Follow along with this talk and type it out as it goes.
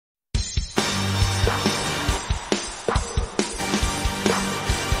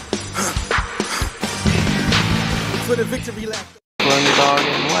For the victory lap. Dog,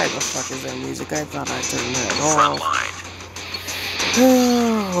 and why the fuck is that music? I thought I turned that off.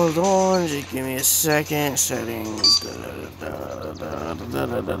 Hold on, just give me a second. Settings.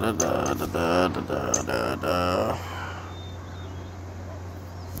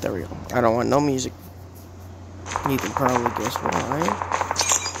 There we go. I don't want no music. You can probably guess why.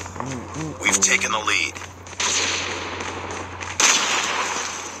 We've taken the lead.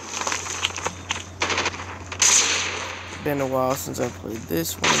 It's been a while since I played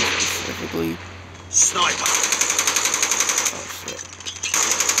this one specifically. Sniper. Oh shit.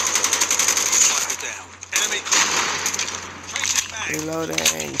 Sniper down. Enemy.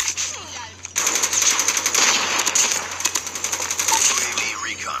 Reloading. UAV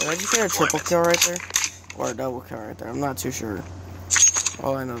recon. Did I just get a triple kill right there? Or a double kill right there? I'm not too sure.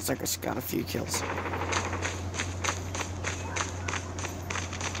 All I know is I just got a few kills.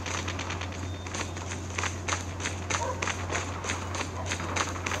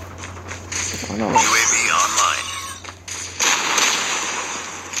 Oh, no. UAV online.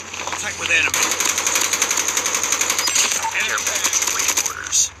 Contact with enemy. Enemy waiting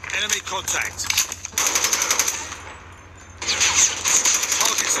orders. Enemy contact.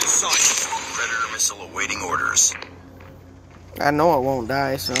 Targets in sight. Predator missile awaiting orders. I know I won't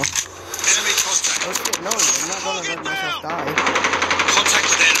die, so. Enemy contact. Oh shit, no, I'm not gonna let myself die. Contact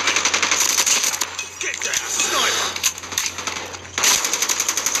with enemy. Get down, sniper.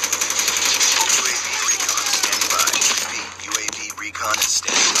 UAV recon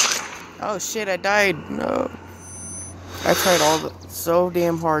standing by. Oh shit, I died. No. I tried so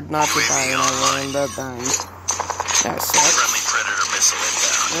damn hard not to die and I ended up dying. That sucks. Friendly Predator missile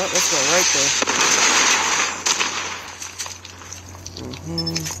inbound. Yep, let's go right there.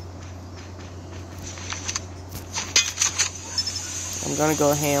 I'm gonna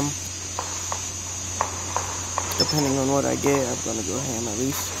go ham. Depending on what I get, I'm gonna go ham at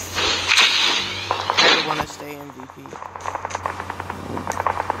least. I want to stay MVP.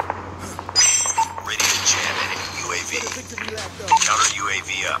 Ready to jam enemy UAV. Counter UAV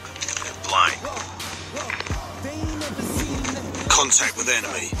up. Blind. Contact with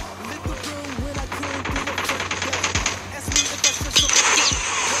enemy.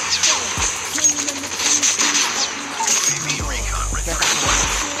 UAV recon ready for deployment.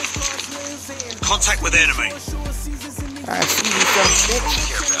 Contact with enemy. I see you, some bitch.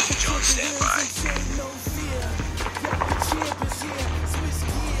 Care package on standby.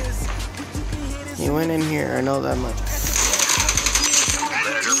 He went in here, I know that much.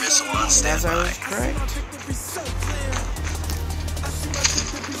 Predator missile on As I standby. was correct.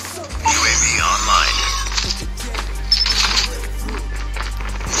 UAV online.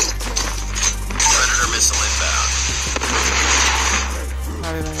 Predator missile inbound.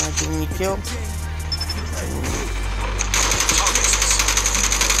 How did I not get any kill?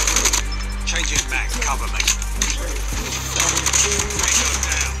 Changing back, cover me. Tango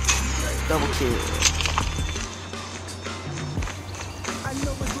down. Double kill.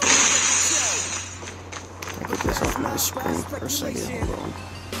 I get this off my screen for a second. Hold on.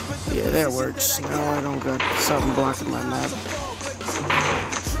 Yeah, that works. Now I don't got something blocking my map.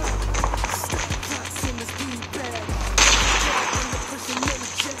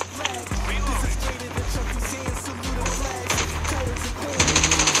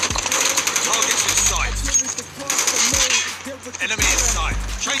 Targets in sight. Enemy in sight.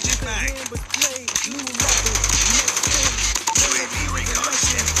 Changing back. UAV recon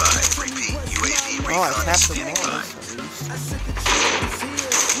standing by. Repeat. UAV Oh, I recon tapped them standing all. by.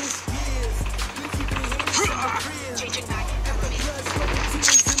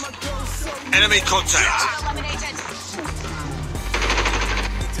 Enemy contact.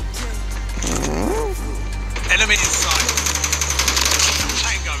 Enemy in sight.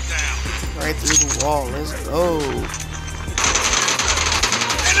 Tango down. Right through the wall. Let's go.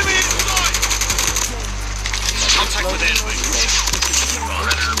 Enemy in sight. Contact with enemy.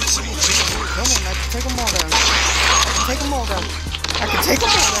 Predator missile waiting orders. Come on, I can take them all down. I can take them all down. I can take them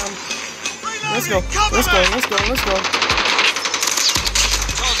all down. Let's go. Let's go. Let's go. Let's go.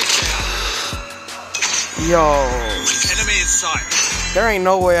 Target down. Yo. Enemy in sight. There ain't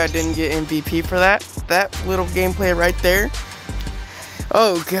no way I didn't get MVP for that. That little gameplay right there.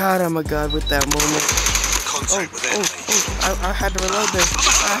 Oh god, I'm a god with that moment. Contact with enemy. I had to reload this.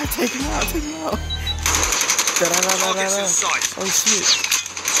 Take him out, take him out. Targets in sight. Oh shit.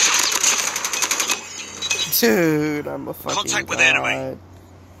 Dude, I'm a fucking Contact with god. enemy.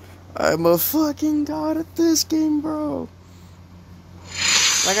 I'm a fucking god at this game, bro.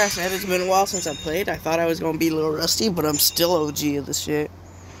 Like I said, it's been a while since I played. I thought I was gonna be a little rusty, but I'm still OG of this shit.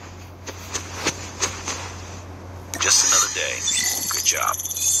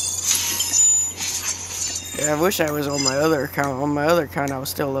 Yeah, I wish I was on my other account. On my other account, I was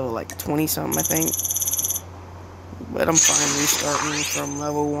still level like 20 something, I think. But I'm fine restarting from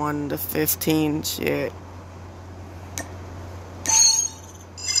level 1 to 15. Shit.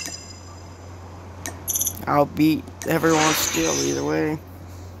 I'll beat everyone still either way.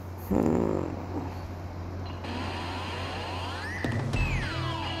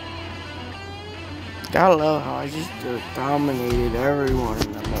 Gotta love how I just dominated everyone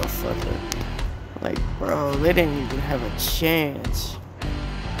in that motherfucker. Like, bro, they didn't even have a chance.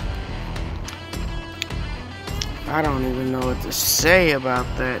 I don't even know what to say about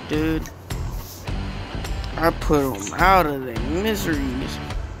that, dude. I put them out of their miseries.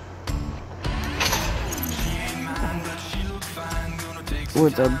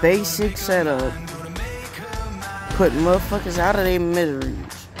 With a basic setup, put motherfuckers out of their miseries.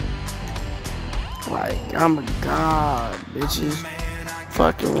 Like, I'm a god, bitches.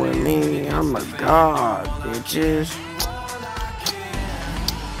 Fucking with me, I'm a god, bitches.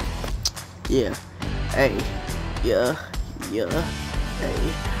 Yeah, hey, yeah,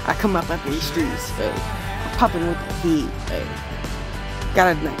 hey. I come up out these streets, hey. I'm popping with the heat, hey.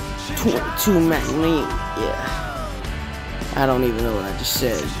 Got a 22 magazine, yeah. I don't even know what I just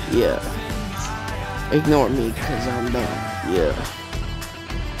said, yeah. Ignore me, cause I'm dumb, yeah.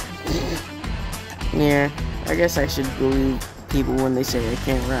 Yeah, I guess I should believe people when they say I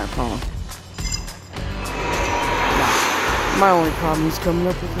can't rap, huh? My only problem is coming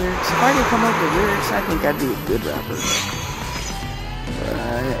up with lyrics. If I could come up with lyrics, I think I'd be a good rapper.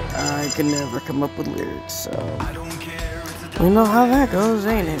 But I can never come up with lyrics, so... You know how that goes,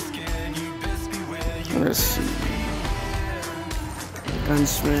 ain't it? Let's see.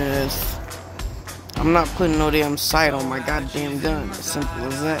 Gunsmith. I'm not putting no damn sight on my goddamn gun. As simple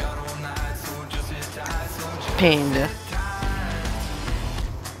as that. Panda.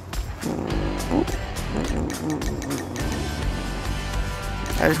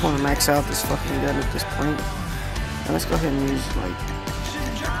 I just want to max out this fucking gun at this point. And let's go ahead and use like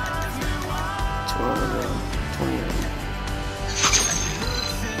 20 of them.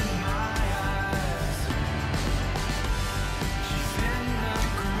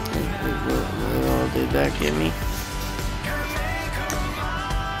 What did that give me?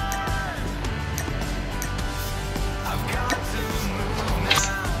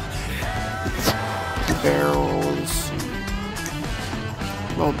 Barrels,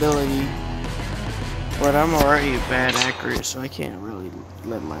 mobility, but I'm already bad accurate, so I can't really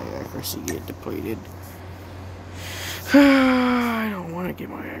let my accuracy get depleted. I don't want to get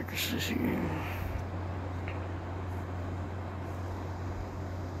my accuracy.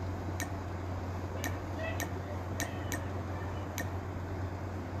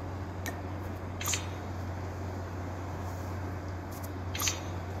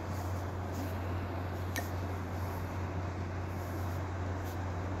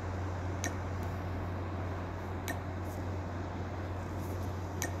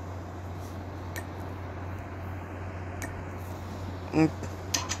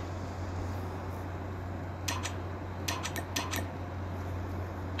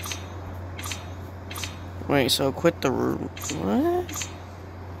 Wait, so quit the room. What?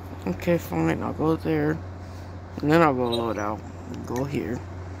 Okay, fine. I'll go there. And then I'll go load out. Go here.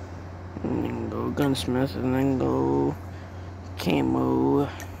 And then go gunsmith. And then go camo.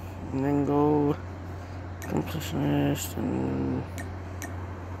 And then go completionist. And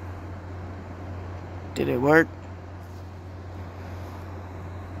did it work?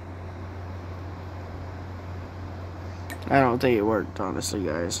 I don't think it worked, honestly,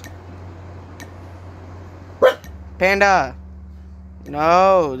 guys. Panda!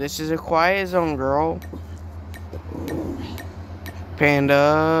 No, this is a quiet zone, girl.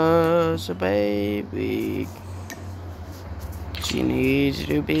 Panda's a baby. She needs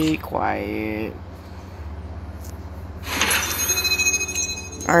to be quiet.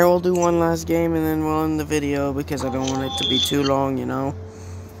 Alright, we'll do one last game and then we'll end the video because I don't want it to be too long, you know.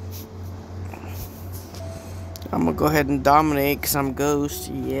 I'm gonna go ahead and dominate because I'm Ghost.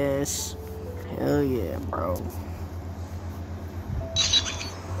 Yes. Hell yeah, bro.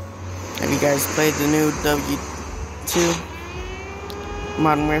 Have you guys played the new W2?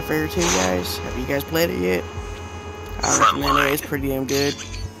 Modern Warfare 2, guys? Have you guys played it yet? I recommend it. It's pretty damn good.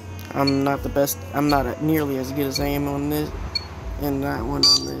 I'm not the best. I'm not nearly as good as I am on this. And that one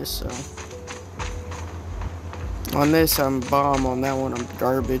on this, so. On this, I'm bomb. On that one, I'm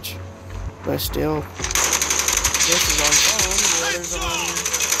garbage. But still. This is on phone. The other's on.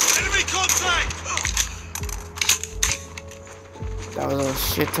 Enemy contact! That was a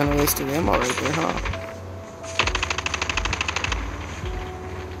shit ton of wasted ammo right there, huh?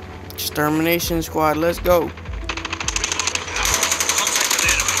 Just Extermination squad, let's go. Contact with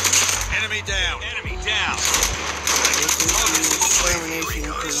enemy. Enemy down. Enemy down.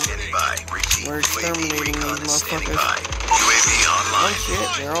 Extermination crew. Standing by. Repeat. We're exterminating these Standing motherfuckers. by. UAV Oh online. shit,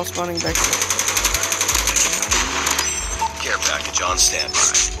 they're all spawning back here. Care package on standby.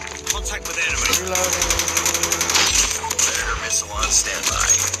 Contact with enemy. Reloading. Predator missile on standby.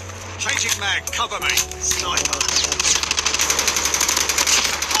 Changing mag. Cover me. Sniper.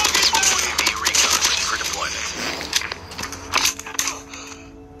 UAV recon ready for deployment.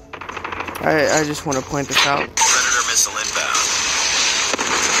 I just want to point this out. Predator missile inbound.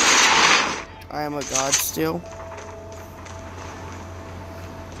 I am a god still.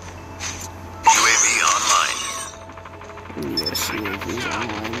 UAV online. Yes, UAV's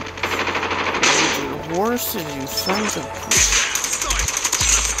online. Major horses, you sons of...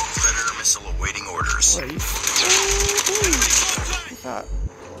 Predator missile awaiting orders. What are you...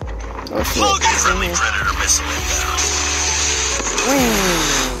 Oh shit, Friendly Predator missile inbound.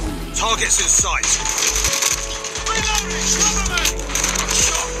 Targets in sight.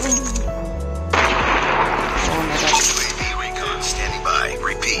 UAV recon standing by.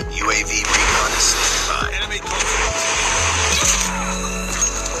 Repeat, UAV recon is standing by. Enemy contact.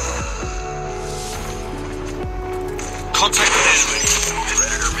 Contact with enemy.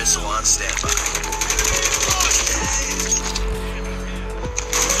 Predator missile on standby.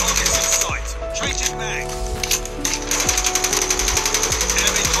 Targets in sight. Changing mag.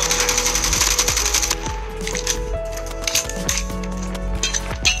 Enemy contact.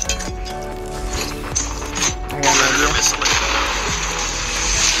 I got an Predator idea. missile inbound.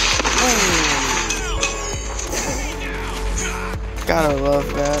 Gotta love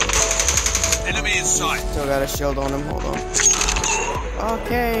that. Enemy in sight. Still got a shield on him, hold on.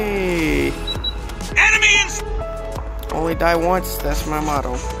 Okay. Enemy in. Only die once, that's my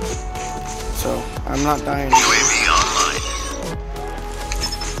motto. So, I'm not dying. UAV online.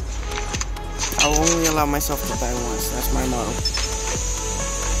 I will only allow myself to die once, that's my motto.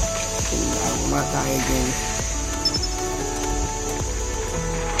 And I will not die again.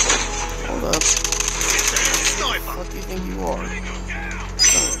 Hold up. Sniper. What do you think you are?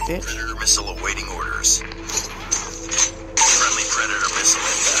 Son of a bitch. Predator missile awaiting orders. Friendly Predator missile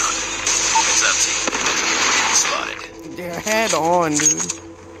inbound. It's empty. Spotted. They're head on, dude.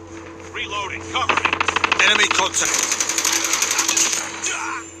 Reloading. Cover me. Enemy contact.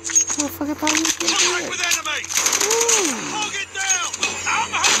 Motherfucker probably Contact with enemy. Target down.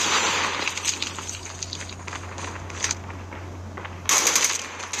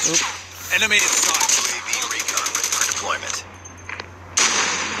 Enemy in sight. UAV recon ready for deployment.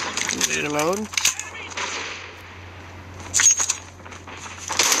 Reload.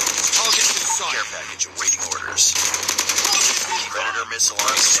 Targets in sight. Care package awaiting orders. Predator missile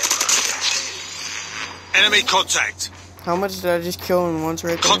on standby. Enemy contact. How much did I just kill in once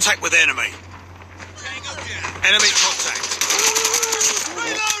right there? Contact with enemy. Enemy contact.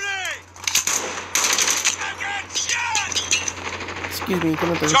 Reloading. Excuse me,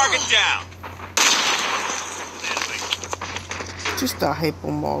 come through. Target down. Just to hype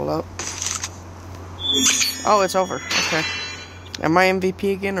them all up. Oh, it's over. Okay. Am I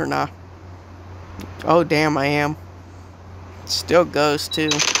MVP again or not? Oh, damn, I am. Still Ghost, too.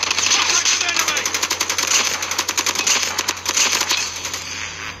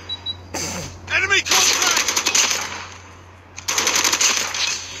 Enemy contact.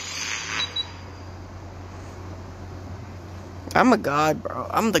 I'm a god, bro.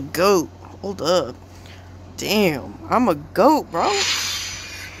 I'm the GOAT. Hold up. Damn. I'm a GOAT, bro.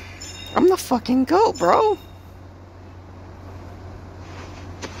 I'm the fucking GOAT, bro.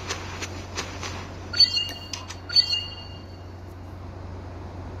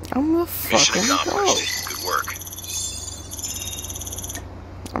 I'm the Mission fucking GOAT. accomplished. Good work.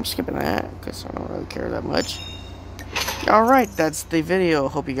 I'm skipping that because I don't really care that much. Alright, that's the video.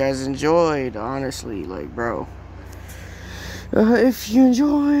 Hope you guys enjoyed. Honestly, like, bro. If you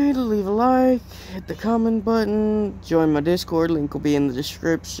enjoyed, leave a like, hit the comment button, join my Discord, link will be in the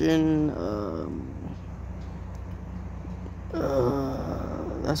description.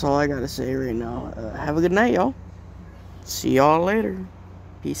 That's all I gotta say right now. Have a good night, y'all. See y'all later.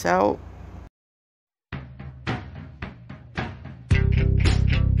 Peace out.